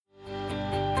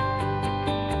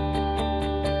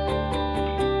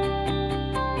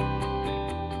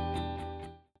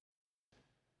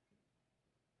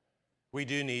We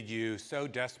do need you so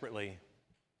desperately.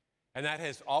 And that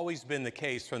has always been the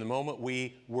case from the moment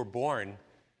we were born.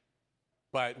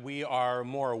 But we are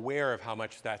more aware of how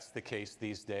much that's the case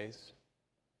these days.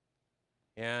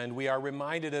 And we are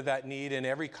reminded of that need in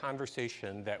every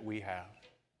conversation that we have.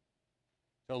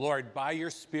 So, Lord, by your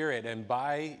Spirit and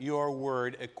by your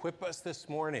word, equip us this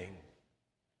morning.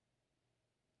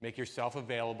 Make yourself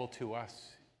available to us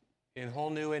in whole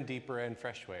new and deeper and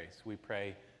fresh ways. We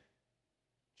pray,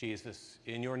 Jesus,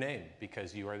 in your name,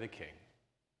 because you are the King.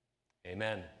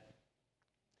 Amen.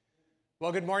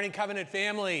 Well, good morning, Covenant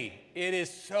family. It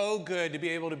is so good to be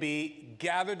able to be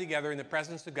gathered together in the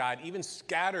presence of God, even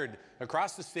scattered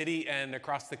across the city and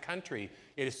across the country.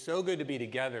 It is so good to be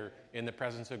together in the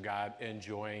presence of God,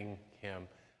 enjoying him.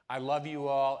 I love you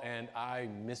all, and I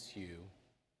miss you.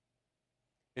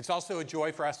 It's also a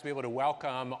joy for us to be able to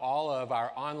welcome all of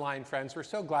our online friends. We're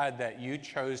so glad that you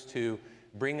chose to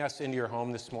bring us into your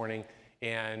home this morning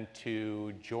and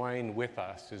to join with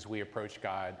us as we approach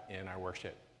God in our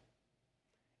worship.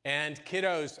 And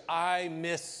kiddos, I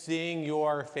miss seeing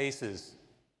your faces.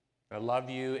 I love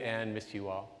you and miss you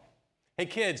all. Hey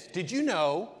kids, did you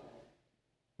know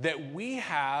that we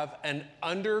have an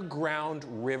underground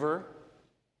river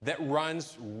that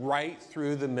runs right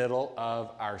through the middle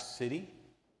of our city?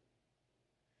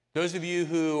 Those of you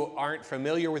who aren't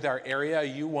familiar with our area,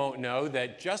 you won't know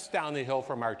that just down the hill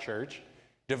from our church,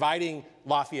 dividing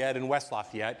Lafayette and West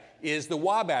Lafayette, is the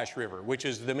Wabash River, which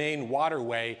is the main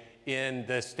waterway in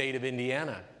the state of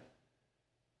Indiana.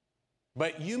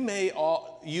 But you may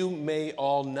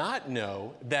all not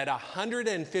know that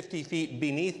 150 feet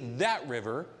beneath that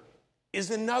river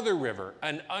is another river,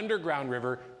 an underground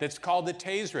river that's called the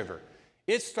Taze River.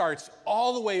 It starts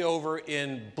all the way over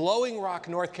in Blowing Rock,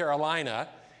 North Carolina,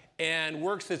 and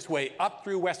works its way up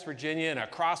through West Virginia and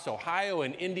across Ohio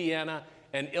and Indiana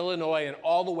and Illinois and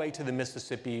all the way to the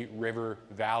Mississippi River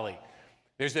Valley.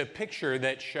 There's a picture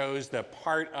that shows the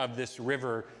part of this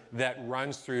river that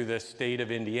runs through the state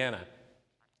of Indiana.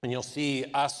 And you'll see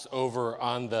us over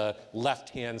on the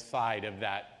left-hand side of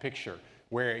that picture,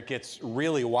 where it gets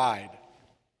really wide.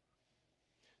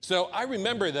 So I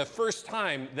remember the first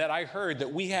time that I heard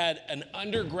that we had an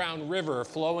underground river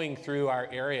flowing through our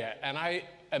area, and I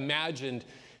imagined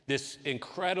this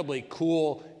incredibly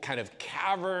cool kind of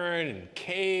cavern and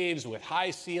caves with high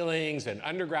ceilings and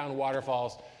underground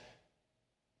waterfalls.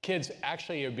 Kids,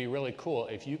 actually, it would be really cool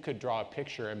if you could draw a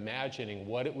picture imagining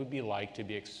what it would be like to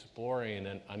be exploring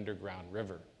an underground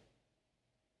river.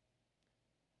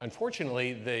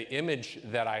 Unfortunately, the image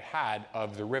that I had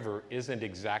of the river isn't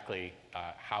exactly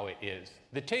how it is.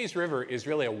 The Taze River is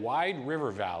really a wide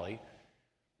river valley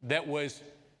that was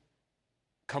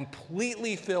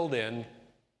completely filled in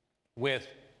with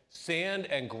sand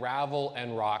and gravel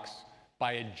and rocks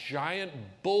by a giant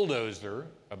bulldozer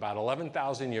about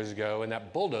 11,000 years ago, and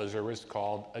that bulldozer was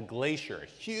called a glacier, a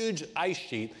huge ice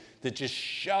sheet that just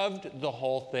shoved the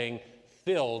whole thing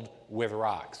filled with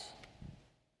rocks.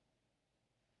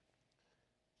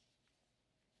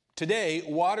 Today,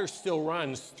 water still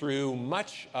runs through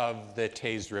much of the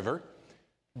Taze River,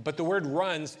 but the word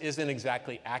runs isn't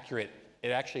exactly accurate. It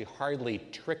actually hardly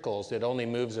trickles. It only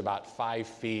moves about 5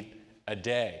 feet a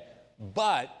day.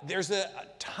 But there's a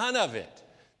ton of it.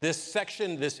 This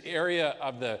section, this area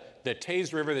of the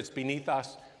Taze River that's beneath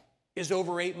us is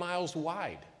over 8 miles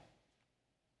wide.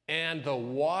 And the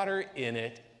water in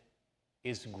it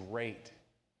is great.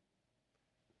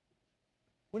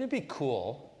 Wouldn't it be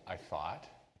cool, I thought,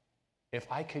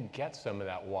 if I could get some of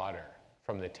that water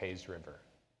from the Taze River?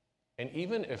 And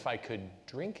even if I could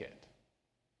drink it?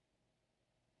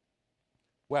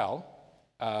 Well,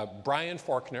 Brian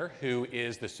Faulkner, who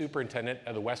is the superintendent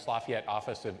of the West Lafayette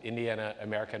office of Indiana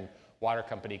American Water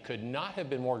Company, could not have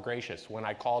been more gracious when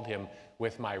I called him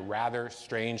with my rather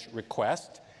strange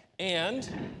request. And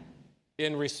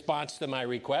in response to my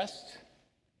request,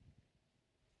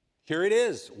 here it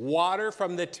is, water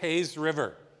from the Taze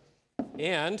River.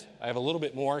 And I have a little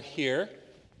bit more here.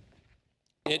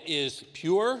 It is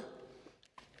pure,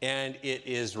 and it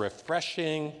is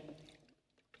refreshing,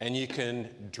 and you can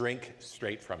drink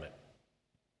straight from it.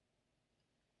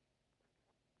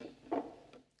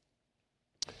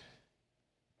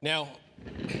 Now,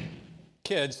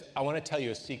 kids, I want to tell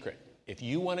you a secret. If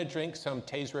you want to drink some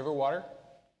Taze River water,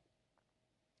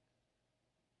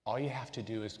 all you have to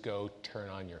do is go turn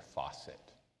on your faucet.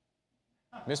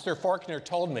 Mr. Faulkner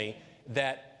told me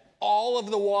that all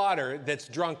of the water that's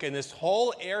drunk in this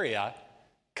whole area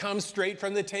comes straight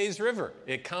from the Taze River.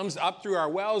 It comes up through our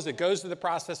wells, it goes to the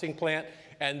processing plant,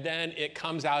 and then it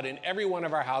comes out in every one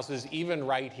of our houses, even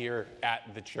right here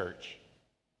at the church.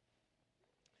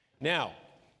 Now,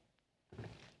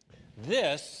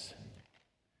 This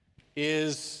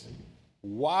is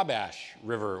Wabash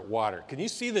River water. Can you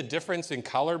see the difference in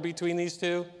color between these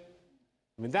two?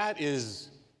 I mean, that is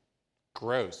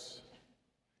gross.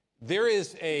 There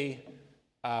is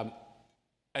an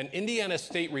Indiana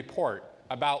State report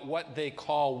about what they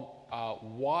call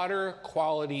water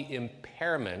quality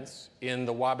impairments in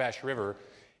the Wabash River.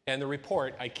 And the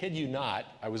report, I kid you not,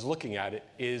 I was looking at it,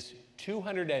 is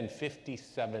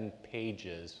 257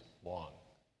 pages long.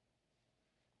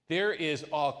 There is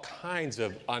all kinds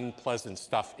of unpleasant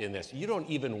stuff in this. You don't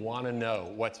even want to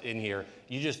know what's in here.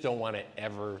 You just don't want to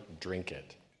ever drink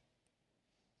it.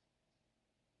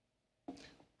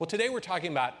 Well, today we're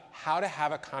talking about how to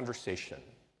have a conversation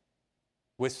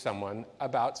with someone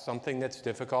about something that's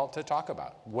difficult to talk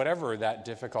about, whatever that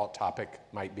difficult topic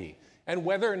might be, and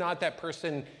whether or not that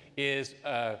person is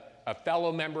a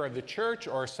fellow member of the church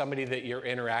or somebody that you're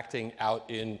interacting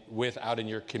with out in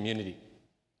your community.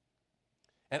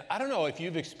 And I don't know if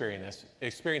you've experienced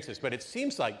this, but it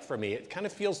seems like, for me, it kind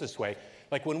of feels this way.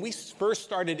 Like when we first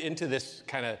started into this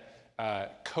kind of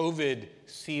COVID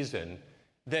season,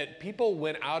 that people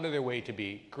went out of their way to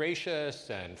be gracious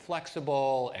and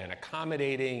flexible and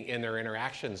accommodating in their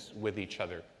interactions with each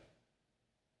other.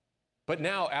 But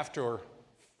now, after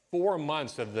 4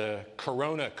 months of the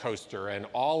Corona coaster and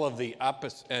all of the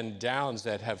ups and downs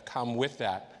that have come with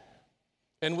that,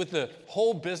 and with the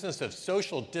whole business of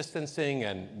social distancing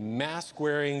and mask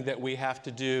wearing that we have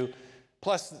to do,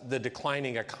 plus the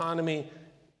declining economy,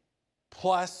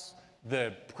 plus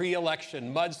the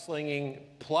pre-election mudslinging,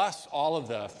 plus all of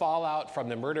the fallout from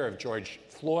the murder of George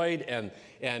Floyd,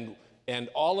 and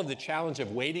all of the challenge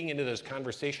of wading into those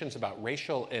conversations about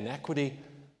racial inequity,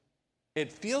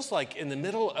 it feels like in the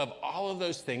middle of all of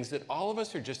those things that all of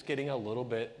us are just getting a little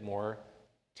bit more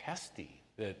testy,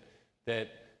 that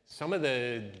some of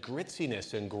the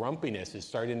gritsiness and grumpiness is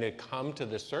starting to come to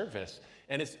the surface,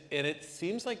 and it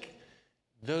seems like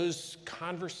those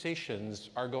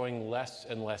conversations are going less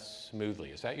and less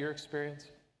smoothly. Is that your experience?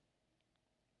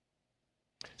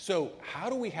 So how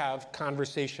do we have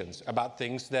conversations about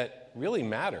things that really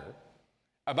matter,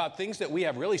 about things that we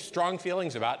have really strong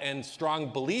feelings about and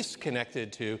strong beliefs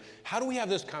connected to? How do we have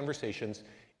those conversations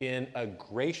in a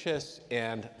gracious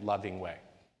and loving way?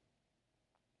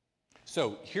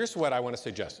 So here's what I want to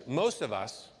suggest. Most of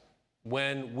us,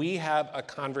 when we have a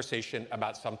conversation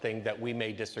about something that we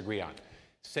may disagree on,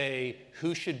 say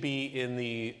who should be in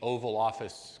the Oval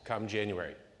Office come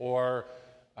January, or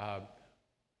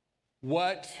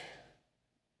what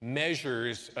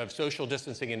measures of social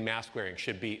distancing and mask wearing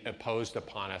should be imposed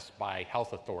upon us by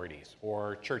health authorities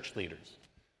or church leaders,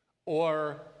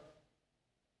 or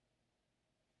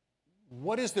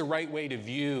what is the right way to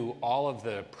view all of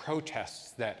the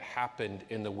protests that happened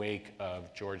in the wake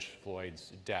of George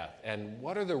Floyd's death, and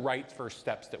what are the right first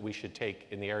steps that we should take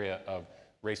in the area of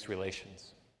race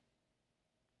relations?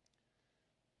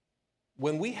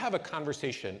 When we have a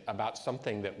conversation about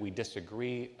something that we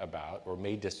disagree about or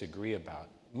may disagree about,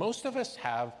 most of us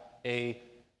have a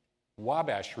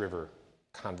Wabash River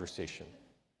conversation.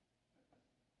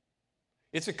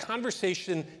 It's a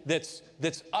conversation that's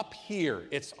up here.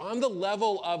 It's on the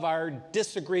level of our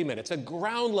disagreement. It's a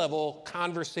ground level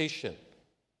conversation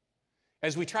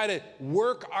as we try to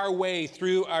work our way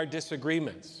through our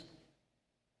disagreements.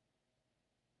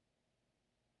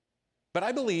 But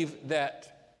I believe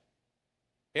that,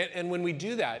 and when we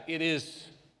do that, it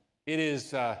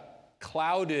is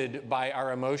clouded by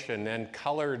our emotion and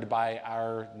colored by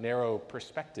our narrow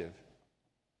perspective.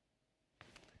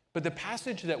 But the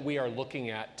passage that we are looking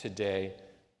at today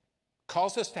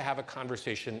calls us to have a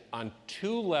conversation on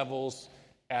two levels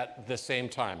at the same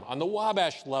time. On the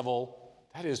Wabash level,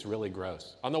 that is really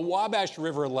gross. On the Wabash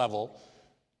River level,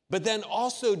 but then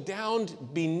also down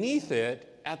beneath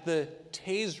it at the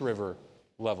Taze River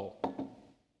level.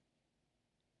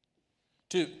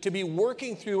 To be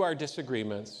working through our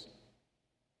disagreements,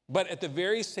 but at the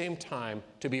very same time,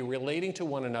 to be relating to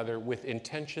one another with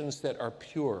intentions that are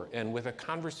pure and with a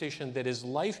conversation that is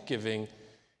life-giving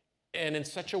and in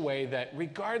such a way that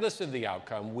regardless of the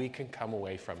outcome, we can come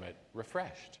away from it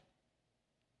refreshed.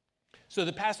 So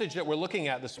the passage that we're looking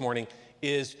at this morning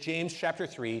is James chapter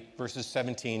 3, verses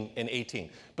 17 and 18.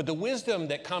 But the wisdom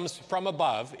that comes from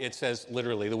above, it says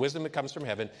literally, the wisdom that comes from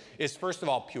heaven is first of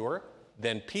all pure,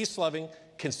 then peace-loving,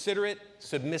 considerate,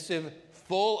 submissive,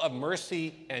 full of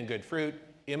mercy and good fruit,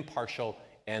 impartial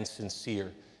and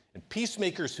sincere. And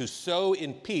peacemakers who sow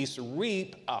in peace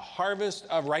reap a harvest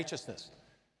of righteousness.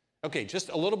 Okay, just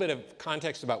a little bit of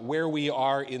context about where we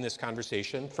are in this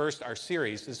conversation. First, our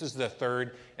series. This is the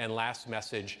third and last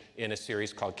message in a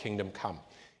series called Kingdom Come.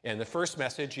 And the first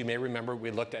message, you may remember,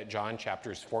 we looked at John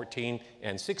chapters 14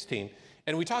 and 16,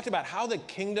 and we talked about how the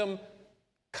kingdom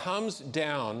comes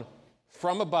down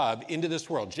from above into this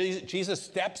world. Jesus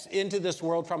steps into this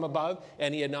world from above,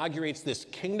 and he inaugurates this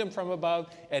kingdom from above,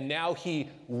 and now he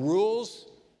rules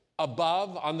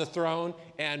above on the throne,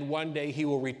 and one day he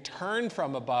will return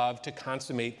from above to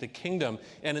consummate the kingdom.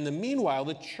 And in the meanwhile,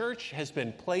 the church has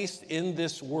been placed in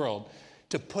this world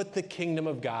to put the kingdom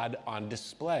of God on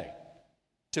display,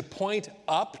 to point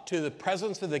up to the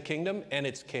presence of the kingdom and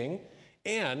its king,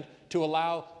 and to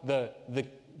allow the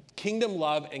kingdom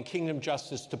love and kingdom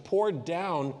justice to pour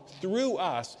down through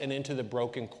us and into the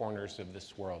broken corners of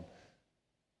this world.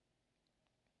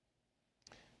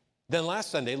 Then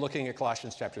last Sunday, looking at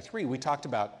Colossians chapter 3, we talked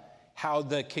about how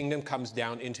the kingdom comes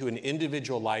down into an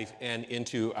individual life and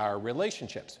into our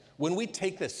relationships. When we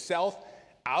take the self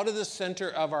out of the center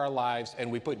of our lives and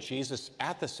we put Jesus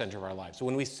at the center of our lives,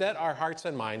 when we set our hearts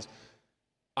and minds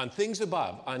on things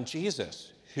above, on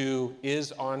Jesus who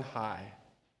is on high,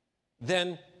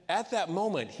 then at that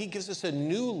moment, he gives us a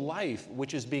new life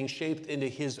which is being shaped into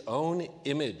his own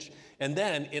image. And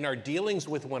then in our dealings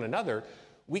with one another,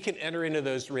 we can enter into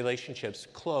those relationships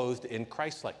clothed in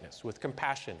Christ-likeness, with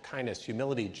compassion, kindness,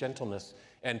 humility, gentleness,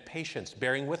 and patience,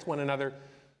 bearing with one another,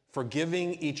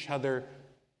 forgiving each other,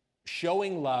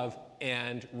 showing love,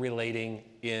 and relating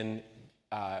in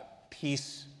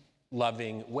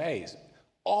peace-loving ways.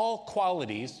 All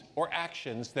qualities or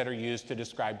actions that are used to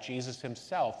describe Jesus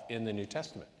himself in the New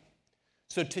Testament.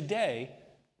 So today,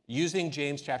 using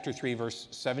James chapter 3, verse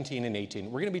 17 and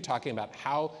 18, we're going to be talking about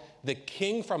how the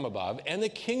king from above and the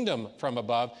kingdom from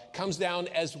above comes down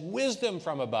as wisdom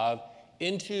from above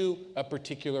into a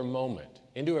particular moment,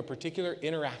 into a particular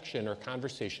interaction or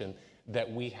conversation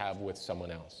that we have with someone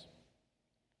else.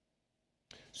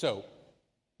 So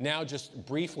now just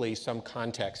briefly some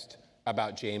context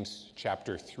about James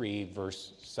chapter 3,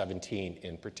 verse 17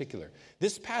 in particular.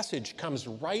 This passage comes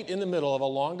right in the middle of a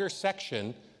longer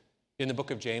section in the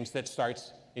book of James that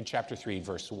starts in chapter 3,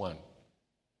 verse 1.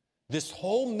 This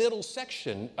whole middle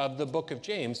section of the book of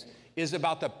James is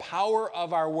about the power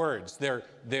of our words,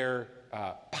 their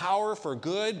power for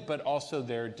good, but also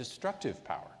their destructive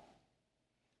power.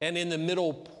 And in the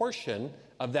middle portion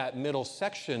of that middle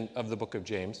section of the book of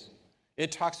James,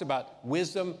 it talks about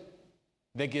wisdom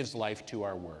that gives life to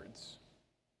our words.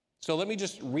 So let me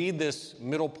just read this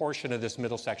middle portion of this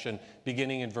middle section,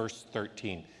 beginning in verse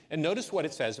 13. And notice what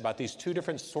it says about these two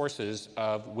different sources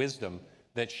of wisdom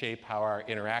that shape how our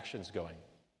interaction's going.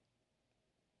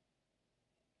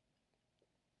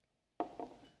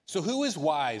 So who is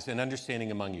wise and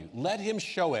understanding among you? Let him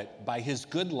show it by his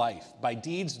good life, by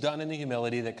deeds done in the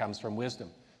humility that comes from wisdom.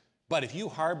 But if you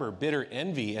harbor bitter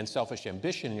envy and selfish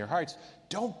ambition in your hearts,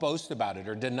 don't boast about it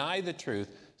or deny the truth.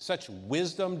 Such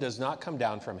wisdom does not come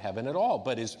down from heaven at all,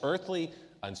 but is earthly,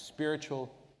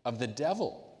 unspiritual, of the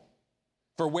devil.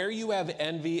 For where you have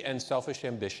envy and selfish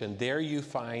ambition, there you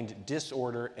find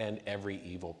disorder and every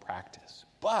evil practice.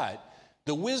 But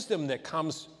the wisdom that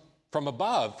comes from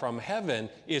above, from heaven,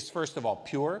 is first of all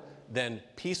pure, then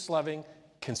peace-loving,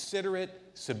 considerate,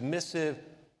 submissive,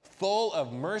 full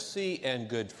of mercy and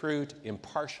good fruit,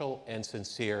 impartial and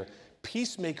sincere.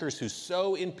 Peacemakers who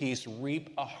sow in peace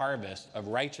reap a harvest of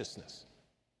righteousness.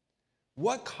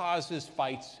 What causes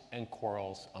fights and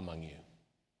quarrels among you?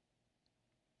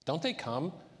 Don't they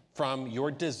come from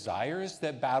your desires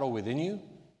that battle within you?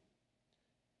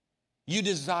 You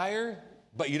desire,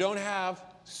 but you don't have,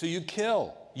 so you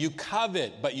kill. You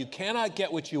covet, but you cannot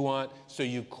get what you want, so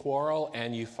you quarrel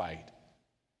and you fight.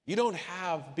 You don't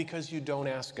have because you don't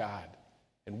ask God.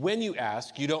 And when you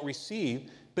ask, you don't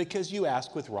receive because you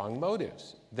ask with wrong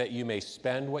motives, that you may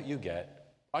spend what you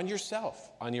get on yourself,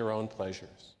 on your own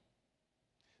pleasures.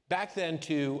 Back then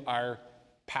to our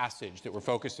passage that we're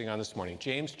focusing on this morning,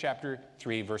 James chapter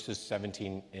 3, verses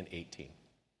 17 and 18.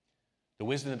 The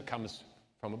wisdom that comes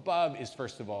from above is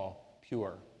first of all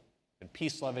pure and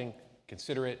peace-loving,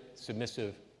 considerate,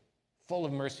 submissive, full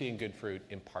of mercy and good fruit,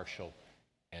 impartial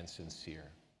and sincere.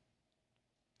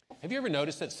 Have you ever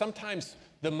noticed that sometimes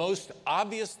the most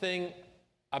obvious thing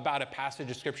about a passage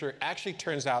of Scripture actually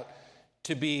turns out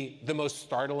to be the most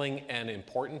startling and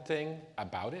important thing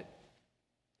about it?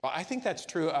 Well, I think that's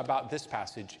true about this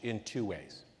passage in two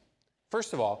ways.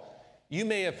 First of all, you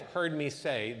may have heard me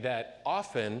say that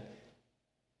often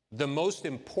the most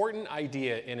important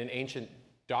idea in an ancient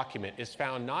document is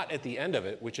found not at the end of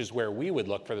it, which is where we would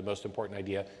look for the most important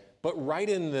idea, but right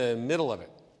in the middle of it.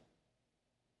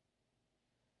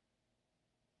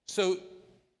 So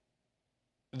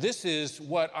this is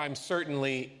what I'm certain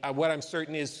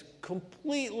is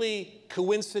completely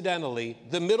coincidentally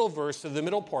the middle verse of the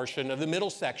middle portion of the middle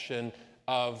section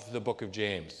of the book of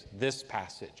James, this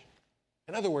passage.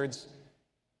 In other words,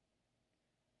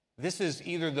 this is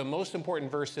either the most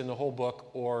important verse in the whole book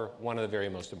or one of the very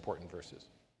most important verses.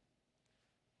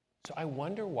 So I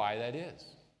wonder why that is.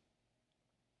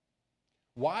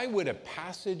 Why would a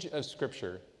passage of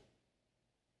Scripture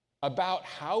about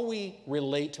how we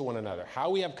relate to one another, how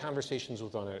we have conversations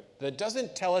with one another, that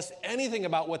doesn't tell us anything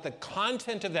about what the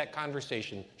content of that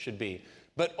conversation should be,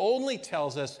 but only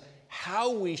tells us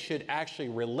how we should actually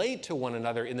relate to one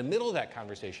another in the middle of that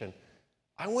conversation,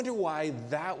 I wonder why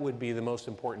that would be the most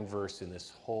important verse in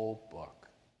this whole book.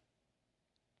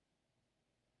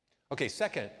 Okay,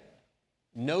 second,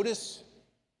 notice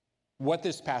what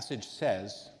this passage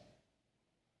says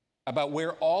about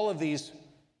where all of these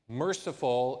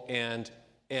merciful and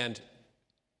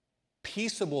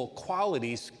peaceable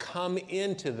qualities come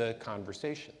into the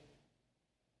conversation.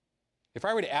 If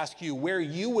I were to ask you where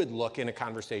you would look in a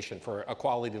conversation for a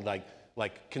quality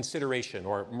like consideration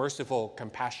or merciful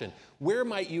compassion, where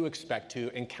might you expect to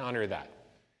encounter that?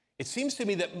 It seems to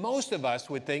me that most of us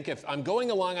would think if I'm going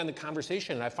along on the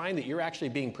conversation and I find that you're actually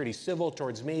being pretty civil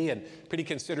towards me and pretty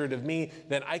considerate of me,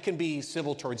 then I can be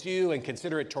civil towards you and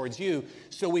considerate towards you.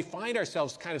 So we find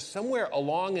ourselves kind of somewhere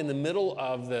along in the middle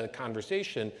of the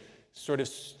conversation, sort of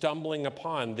stumbling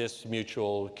upon this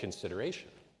mutual consideration.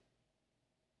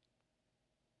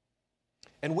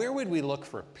 And where would we look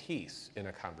for peace in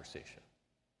a conversation?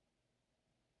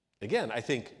 Again, I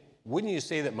think, wouldn't you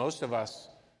say that most of us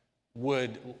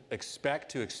would expect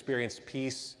to experience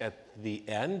peace at the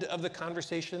end of the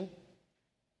conversation?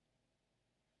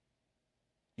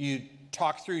 You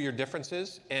talk through your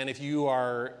differences, and if you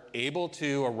are able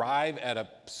to arrive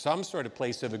at some sort of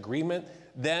place of agreement,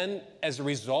 then as a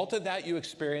result of that, you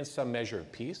experience some measure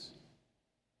of peace.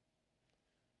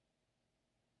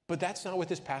 But that's not what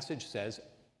this passage says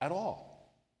at all.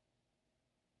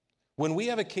 When we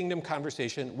have a kingdom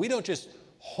conversation, we don't just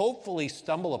hopefully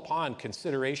stumble upon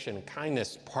consideration and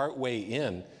kindness partway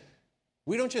in.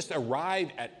 We don't just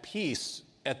arrive at peace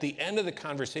at the end of the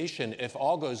conversation if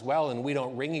all goes well and we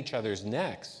don't wring each other's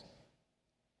necks.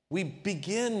 We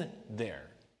begin there.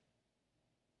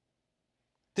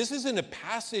 This isn't a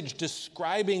passage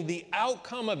describing the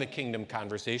outcome of a kingdom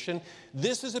conversation.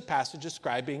 This is a passage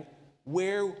describing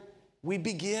where we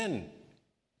begin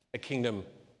a kingdom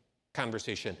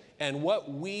conversation and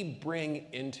what we bring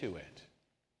into it.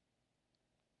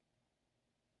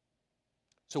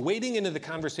 So wading into the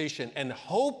conversation and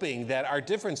hoping that our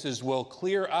differences will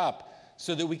clear up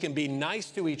so that we can be nice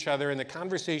to each other and the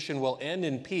conversation will end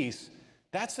in peace,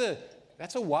 that's a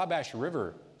Wabash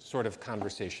River sort of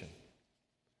conversation.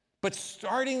 But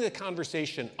starting the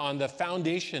conversation on the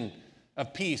foundation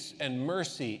of peace and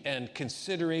mercy and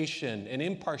consideration and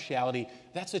impartiality,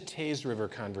 that's a Tees River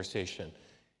conversation.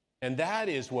 And that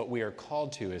is what we are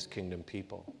called to as kingdom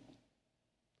people.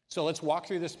 So let's walk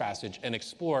through this passage and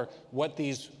explore what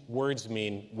these words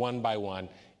mean one by one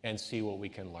and see what we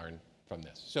can learn from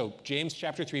this. So James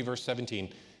chapter 3, verse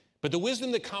 17. But the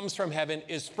wisdom that comes from heaven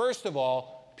is first of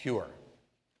all pure.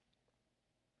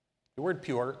 The word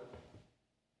pure,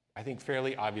 I think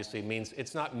fairly obviously means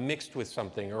it's not mixed with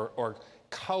something or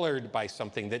colored by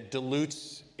something that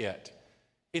dilutes it.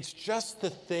 It's just the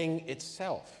thing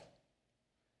itself.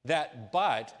 That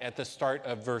but at the start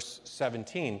of verse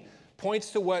 17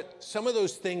 points to what some of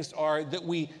those things are that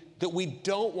we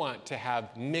don't want to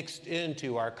have mixed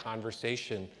into our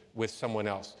conversation with someone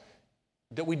else,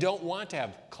 that we don't want to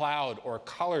have cloud or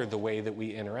color the way that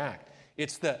we interact.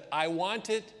 It's the I want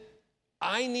it,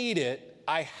 I need it,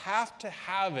 I have to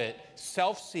have it,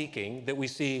 self-seeking that we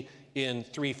see in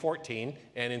 3:14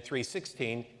 and in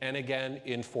 3:16 and again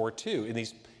in 4:2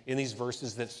 in these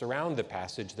verses that surround the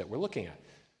passage that we're looking at.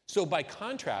 So by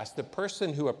contrast, the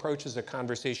person who approaches a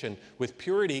conversation with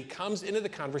purity comes into the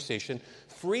conversation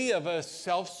free of a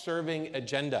self-serving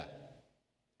agenda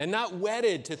and not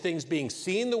wedded to things being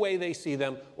seen the way they see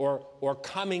them or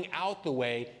coming out the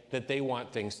way that they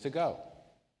want things to go.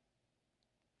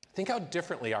 Think how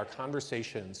differently our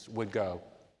conversations would go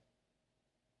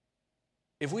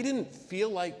if we didn't feel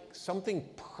like something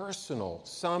personal,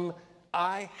 some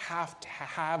I have to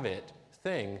have it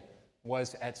thing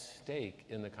was at stake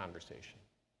in the conversation.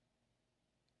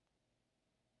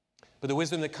 But the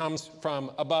wisdom that comes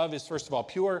from above is first of all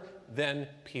pure, then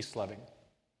peace-loving.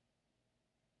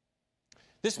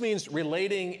 This means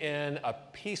relating in a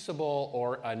peaceable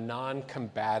or a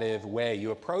non-combative way.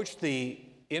 You approach the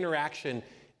interaction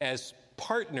as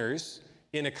partners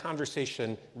in a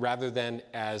conversation rather than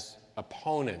as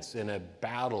opponents in a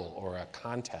battle or a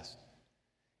contest.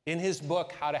 In his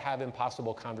book, How to Have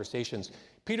Impossible Conversations,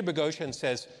 Peter Boghossian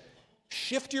says,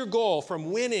 shift your goal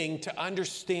from winning to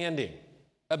understanding.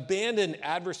 Abandon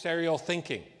adversarial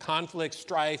thinking, conflict,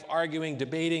 strife, arguing,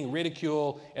 debating,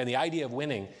 ridicule, and the idea of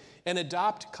winning, and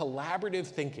adopt collaborative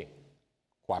thinking,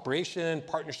 cooperation,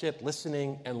 partnership,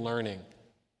 listening, and learning.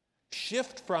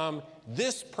 Shift from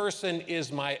this person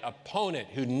is my opponent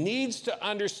who needs to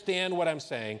understand what I'm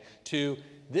saying to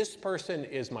this person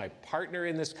is my partner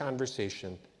in this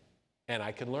conversation and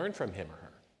I can learn from him or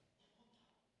her.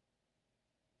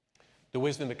 The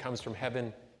wisdom that comes from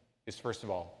heaven is first of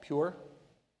all pure,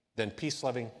 then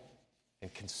peace-loving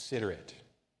and considerate.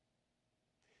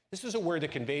 This is a word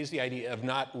that conveys the idea of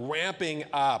not ramping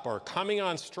up or coming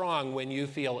on strong when you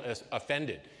feel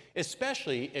offended,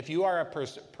 especially if you are a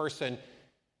person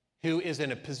who is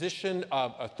in a position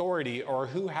of authority or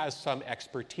who has some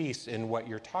expertise in what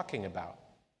you're talking about.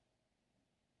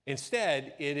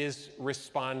 Instead, it is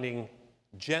responding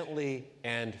gently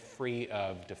and free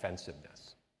of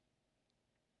defensiveness.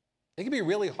 It can be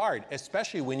really hard,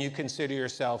 especially when you consider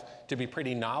yourself to be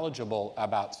pretty knowledgeable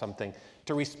about something,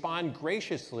 to respond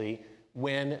graciously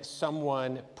when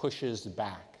someone pushes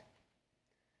back.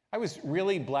 I was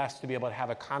really blessed to be able to have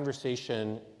a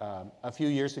conversation a few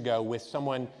years ago with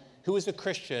someone who is a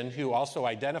Christian who also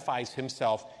identifies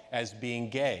himself as being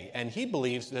gay. And he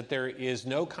believes that there is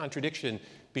no contradiction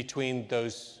between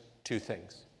those two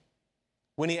things.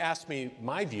 When he asked me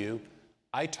my view,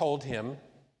 I told him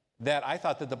that I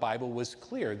thought that the Bible was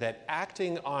clear, that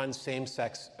acting on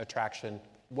same-sex attraction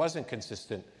wasn't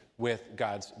consistent with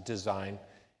God's design,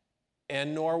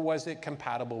 and nor was it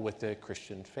compatible with the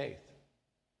Christian faith.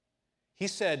 He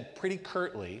said pretty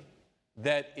curtly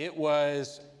that it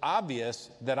was obvious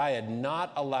that I had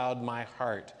not allowed my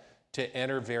heart to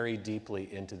enter very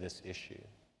deeply into this issue.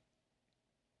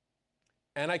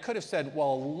 And I could have said,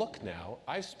 well, look now,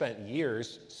 I've spent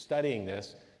years studying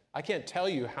this. I can't tell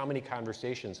you how many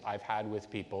conversations I've had with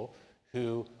people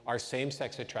who are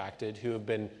same-sex attracted, who have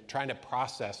been trying to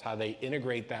process how they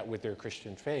integrate that with their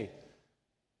Christian faith.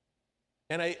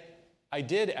 And I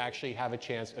did actually have a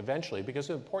chance eventually, because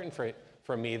it was important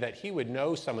for me that he would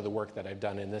know some of the work that I've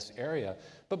done in this area.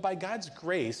 But by God's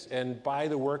grace and by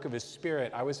the work of his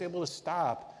Spirit, I was able to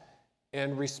stop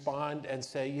and respond and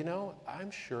say, you know,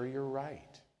 I'm sure you're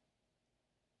right.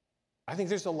 I think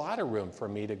there's a lot of room for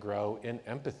me to grow in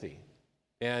empathy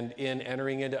and in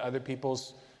entering into other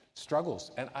people's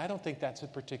struggles. And I don't think that's a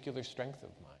particular strength of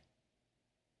mine.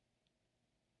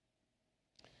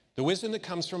 The wisdom that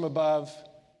comes from above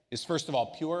is first of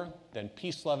all pure, then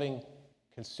peace-loving,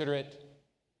 considerate,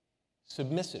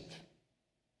 submissive.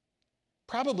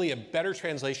 Probably a better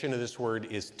translation of this word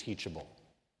is teachable.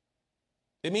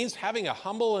 It means having a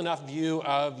humble enough view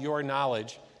of your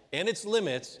knowledge and its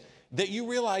limits that you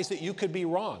realize that you could be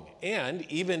wrong. And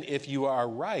even if you are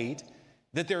right,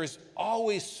 that there is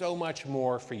always so much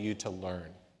more for you to learn.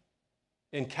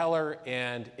 In Keller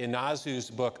and Inazu's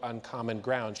book, Uncommon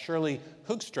Ground, Shirley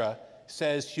Hoekstra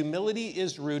says, humility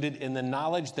is rooted in the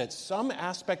knowledge that some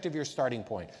aspect of your starting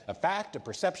point, a fact, a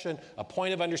perception, a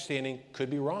point of understanding, could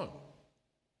be wrong.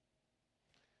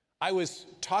 I was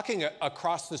talking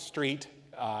across the street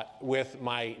with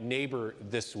my neighbor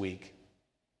this week,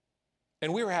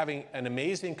 and we were having an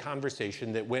amazing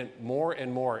conversation that went more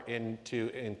and more into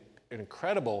an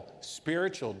incredible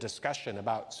spiritual discussion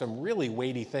about some really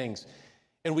weighty things.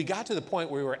 And we got to the point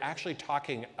where we were actually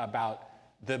talking about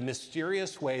the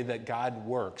mysterious way that God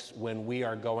works when we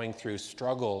are going through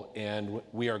struggle and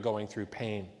we are going through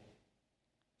pain.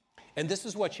 And this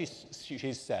is what she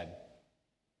said.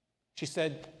 She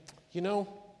said, you know,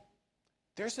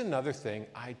 there's another thing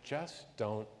I just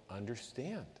don't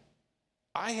understand.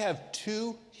 I have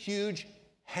 2 huge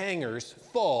hangers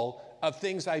full of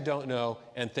things I don't know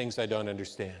and things I don't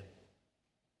understand.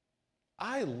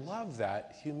 I love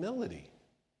that humility.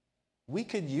 We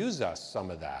could use us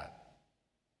some of that.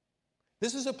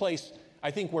 This is a place,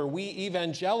 I think, where we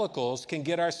evangelicals can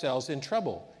get ourselves in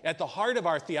trouble. At the heart of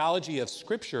our theology of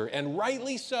Scripture, and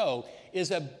rightly so,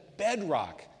 is a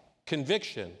bedrock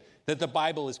conviction that the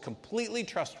Bible is completely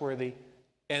trustworthy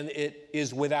and it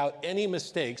is without any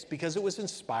mistakes because it was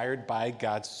inspired by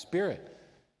God's Spirit.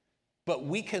 But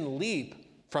we can leap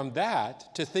from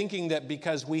that to thinking that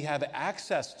because we have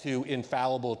access to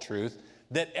infallible truth,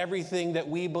 that everything that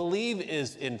we believe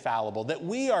is infallible, that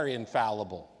we are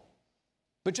infallible.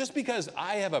 But just because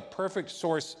I have a perfect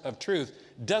source of truth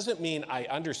doesn't mean I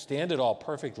understand it all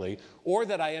perfectly, or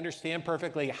that I understand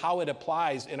perfectly how it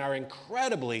applies in our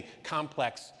incredibly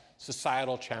complex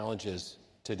societal challenges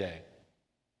today.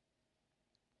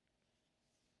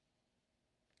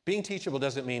 Being teachable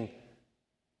doesn't mean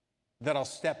that I'll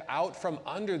step out from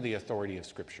under the authority of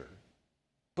Scripture,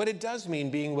 but it does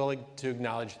mean being willing to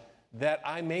acknowledge that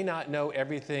I may not know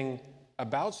everything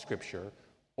about Scripture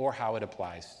or how it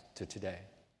applies to today.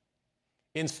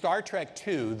 In Star Trek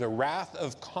II, The Wrath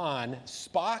of Khan,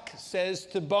 Spock says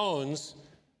to Bones,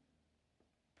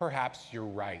 "Perhaps you're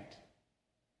right."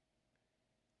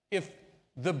 If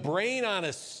the brain on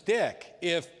a stick,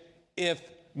 if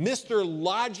Mr.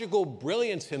 Logical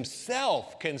Brilliance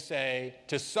himself can say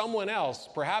to someone else,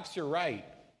 "Perhaps you're right,"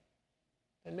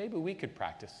 then maybe we could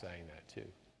practice saying that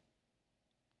too.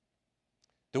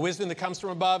 The wisdom that comes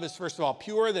from above is, first of all,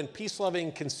 pure, then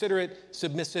peace-loving, considerate,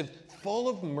 submissive, full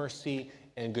of mercy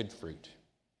and good fruit.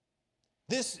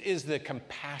 This is the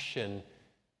compassion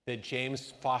that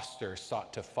James Foster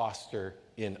sought to foster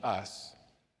in us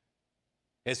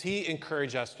as he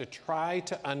encouraged us to try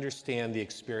to understand the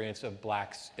experience of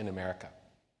blacks in America.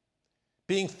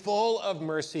 Being full of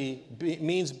mercy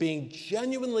means being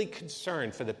genuinely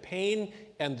concerned for the pain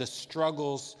and the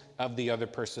struggles of the other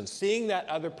person, seeing that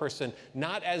other person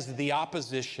not as the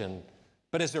opposition,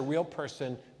 but as a real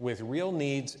person with real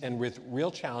needs and with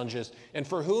real challenges, and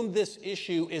for whom this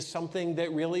issue is something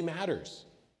that really matters.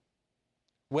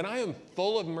 When I am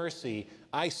full of mercy,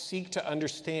 I seek to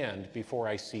understand before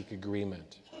I seek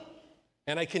agreement.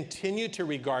 And I continue to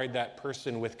regard that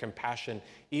person with compassion,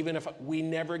 even if we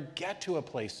never get to a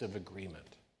place of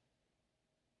agreement.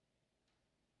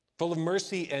 Full of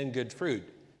mercy and good fruit.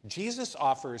 Jesus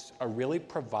offers a really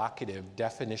provocative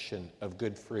definition of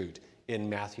good fruit in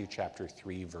Matthew chapter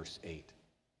 3, verse 8.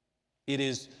 It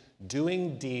is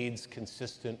doing deeds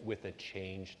consistent with a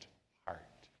changed heart.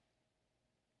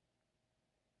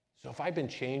 So if I've been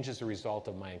changed as a result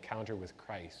of my encounter with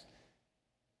Christ,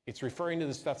 it's referring to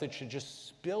the stuff that should just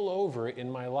spill over in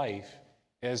my life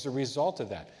as a result of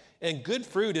that. And good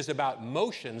fruit is about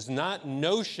motions, not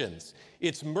notions.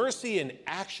 It's mercy in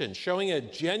action, showing a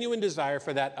genuine desire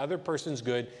for that other person's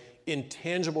good in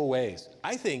tangible ways.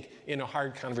 I think in a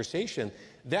hard conversation,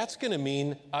 that's going to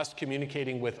mean us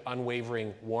communicating with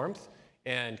unwavering warmth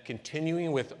and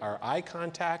continuing with our eye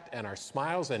contact and our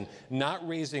smiles and not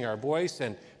raising our voice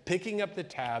and picking up the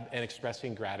tab and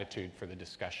expressing gratitude for the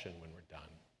discussion when we're done.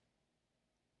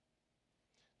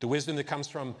 The wisdom that comes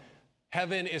from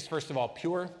heaven is, first of all,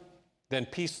 pure, then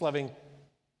peace-loving,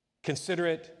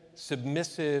 considerate,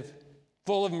 submissive,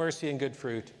 full of mercy and good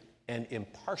fruit, and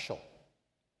impartial.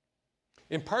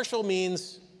 Impartial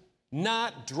means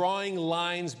not drawing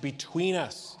lines between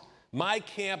us, my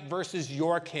camp versus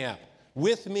your camp,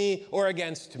 with me or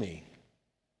against me.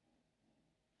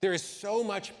 There is so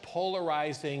much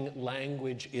polarizing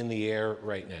language in the air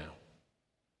right now.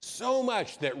 So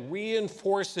much that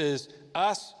reinforces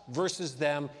us versus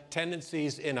them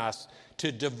tendencies in us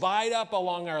to divide up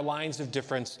along our lines of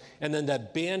difference and then to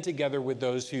band together with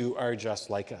those who are just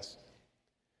like us.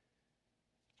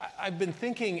 I've been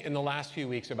thinking in the last few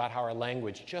weeks about how our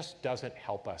language just doesn't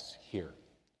help us here.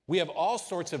 We have all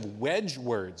sorts of wedge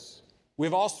words. We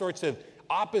have all sorts of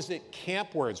opposite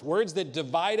camp words, words that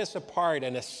divide us apart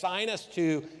and assign us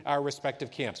to our respective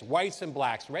camps. Whites and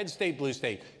blacks, red state, blue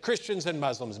state, Christians and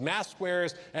Muslims, mask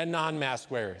wearers and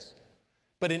non-mask wearers.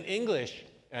 But in English,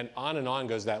 and on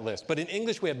goes that list, but in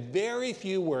English we have very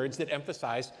few words that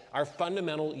emphasize our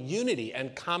fundamental unity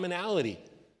and commonality.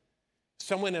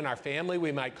 Someone in our family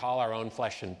we might call our own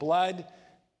flesh and blood.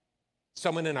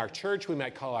 Someone in our church we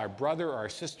might call our brother or our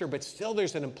sister, but still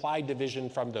there's an implied division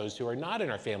from those who are not in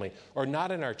our family or not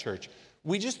in our church.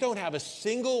 We just don't have a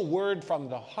single word from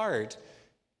the heart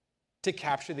to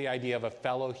capture the idea of a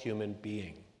fellow human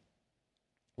being.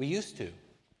 We used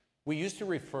to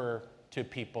refer to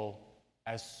people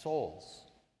as souls,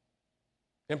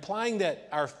 implying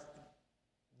that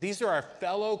these are our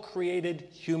fellow created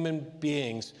human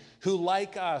beings who,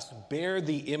 like us, bear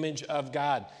the image of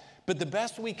God. But the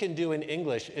best we can do in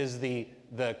English is the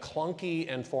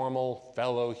clunky and formal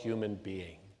fellow human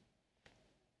being.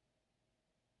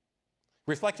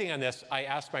 Reflecting on this, I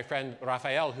asked my friend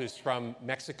Rafael, who's from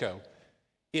Mexico,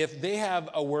 if they have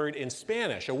a word in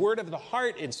Spanish, a word of the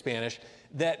heart in Spanish,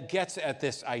 that gets at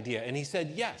this idea. And he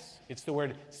said, yes, it's the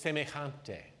word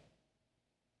semejante.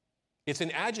 It's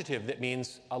an adjective that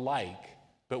means alike,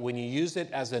 but when you use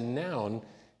it as a noun,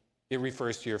 it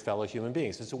refers to your fellow human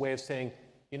beings. It's a way of saying,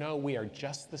 you know, we are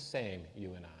just the same,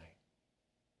 you and I.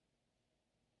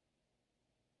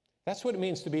 That's what it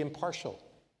means to be impartial.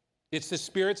 It's the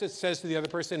Spirit that says to the other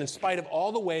person, in spite of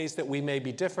all the ways that we may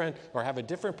be different or have a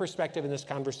different perspective in this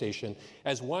conversation,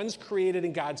 as ones created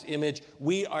in God's image,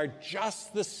 we are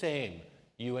just the same,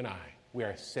 you and I. We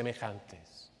are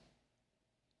semejantes.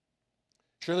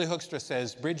 Shirley Hoekstra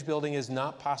says, bridge building is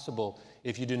not possible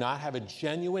if you do not have a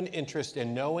genuine interest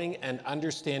in knowing and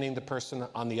understanding the person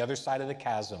on the other side of the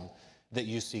chasm that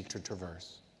you seek to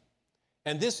traverse.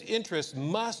 And this interest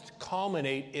must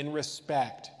culminate in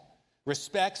respect.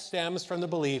 Respect stems from the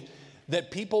belief that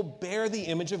people bear the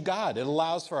image of God. It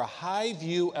allows for a high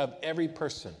view of every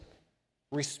person.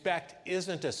 Respect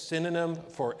isn't a synonym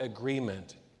for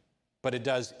agreement, but it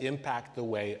does impact the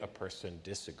way a person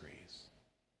disagrees.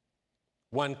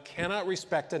 One cannot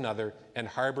respect another and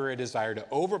harbor a desire to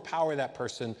overpower that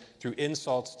person through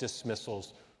insults,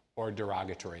 dismissals, or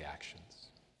derogatory actions.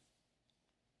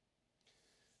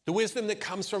 The wisdom that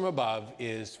comes from above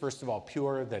is, first of all,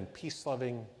 pure, then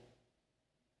peace-loving,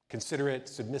 considerate,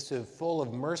 submissive, full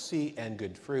of mercy and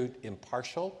good fruit,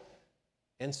 impartial,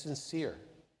 and sincere.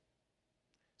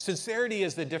 Sincerity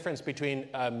is the difference between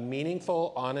a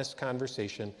meaningful, honest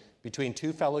conversation between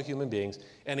two fellow human beings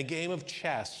and a game of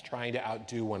chess trying to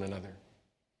outdo one another.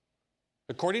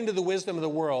 According to the wisdom of the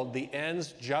world, the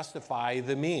ends justify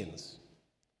the means.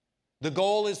 The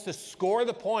goal is to score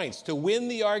the points, to win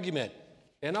the argument,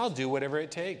 and I'll do whatever it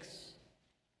takes.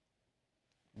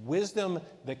 Wisdom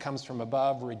that comes from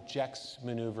above rejects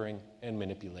maneuvering and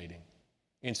manipulating.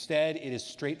 Instead, it is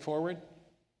straightforward,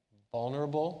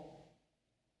 vulnerable,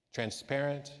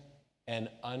 transparent, and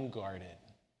unguarded.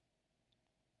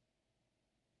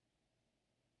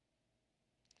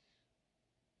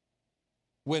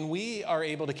 When we are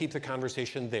able to keep the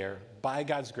conversation there, by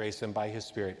God's grace and by His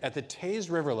Spirit, at the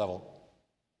Taze River level,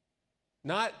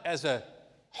 not as a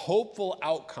hopeful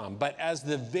outcome, but as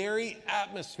the very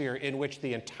atmosphere in which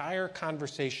the entire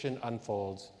conversation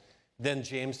unfolds, then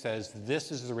James says,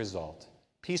 this is the result.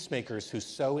 Peacemakers who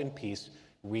sow in peace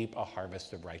reap a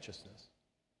harvest of righteousness.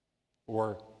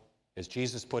 Or, as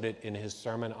Jesus put it in his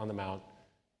Sermon on the Mount,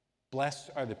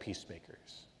 blessed are the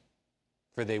peacemakers,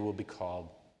 for they will be called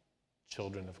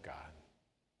children of God.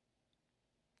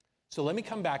 So let me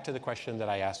come back to the question that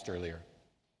I asked earlier.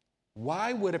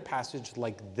 Why would a passage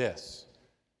like this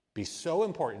be so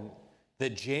important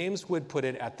that James would put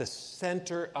it at the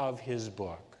center of his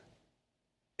book?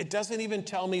 It doesn't even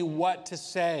tell me what to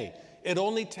say. It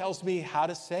only tells me how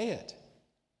to say it.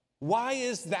 Why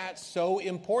is that so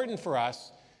important for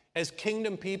us as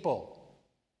kingdom people?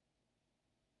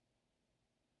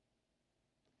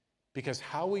 Because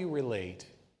how we relate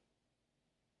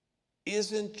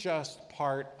isn't just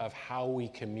part of how we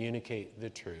communicate the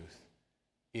truth.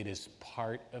 It is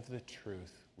part of the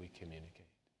truth we communicate.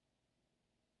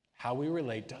 How we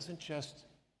relate doesn't just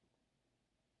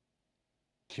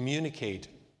communicate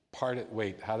part of,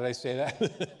 wait, how did I say that?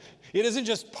 It isn't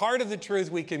just part of the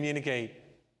truth we communicate.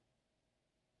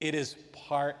 It is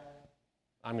part,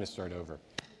 I'm going to start over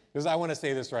because I want to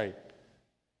say this right.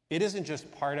 It isn't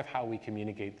just part of how we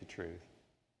communicate the truth.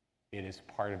 It is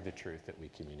part of the truth that we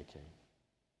communicate.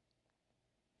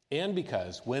 And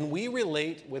because when we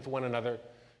relate with one another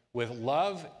with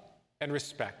love and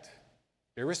respect,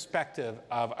 irrespective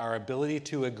of our ability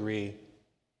to agree,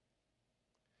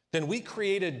 then we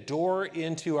create a door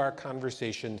into our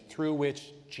conversation through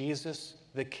which Jesus,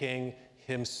 the King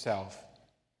himself,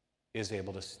 is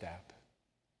able to step.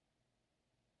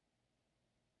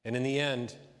 And in the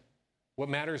end, what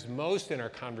matters most in our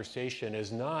conversation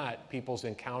is not people's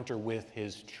encounter with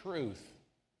his truth,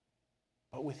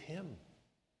 but with him.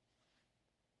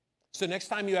 So next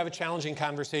time you have a challenging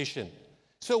conversation,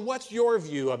 so what's your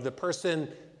view of the person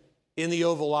in the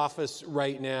Oval Office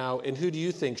right now, and who do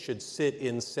you think should sit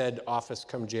in said office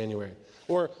come January?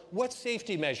 Or what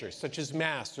safety measures, such as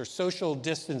masks or social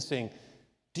distancing,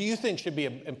 do you think should be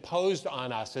imposed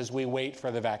on us as we wait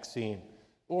for the vaccine?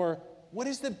 Or what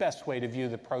is the best way to view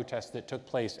the protests that took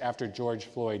place after George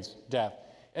Floyd's death?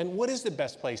 And what is the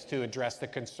best place to address the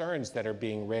concerns that are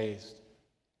being raised?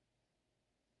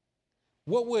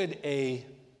 What would a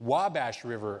Wabash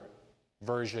River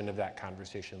version of that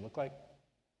conversation look like?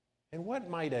 And what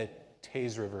might a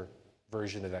Taze River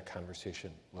version of that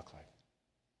conversation look like?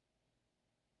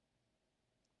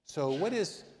 So what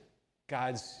is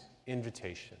God's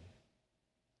invitation?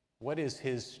 What is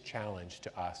his challenge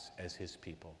to us as his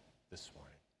people this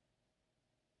morning?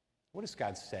 What is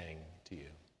God saying to you?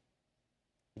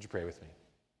 Would you pray with me?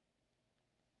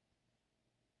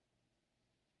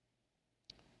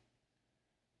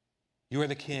 You are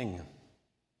the King.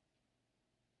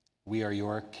 We are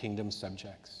your kingdom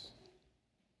subjects.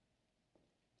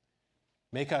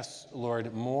 Make us,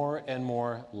 Lord, more and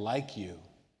more like you.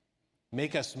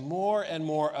 Make us more and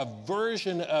more a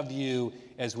version of you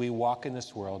as we walk in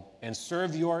this world and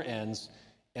serve your ends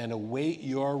and await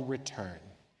your return.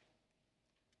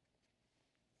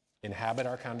 Inhabit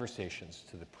our conversations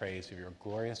to the praise of your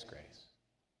glorious grace.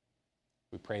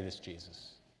 We pray this,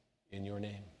 Jesus, in your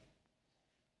name.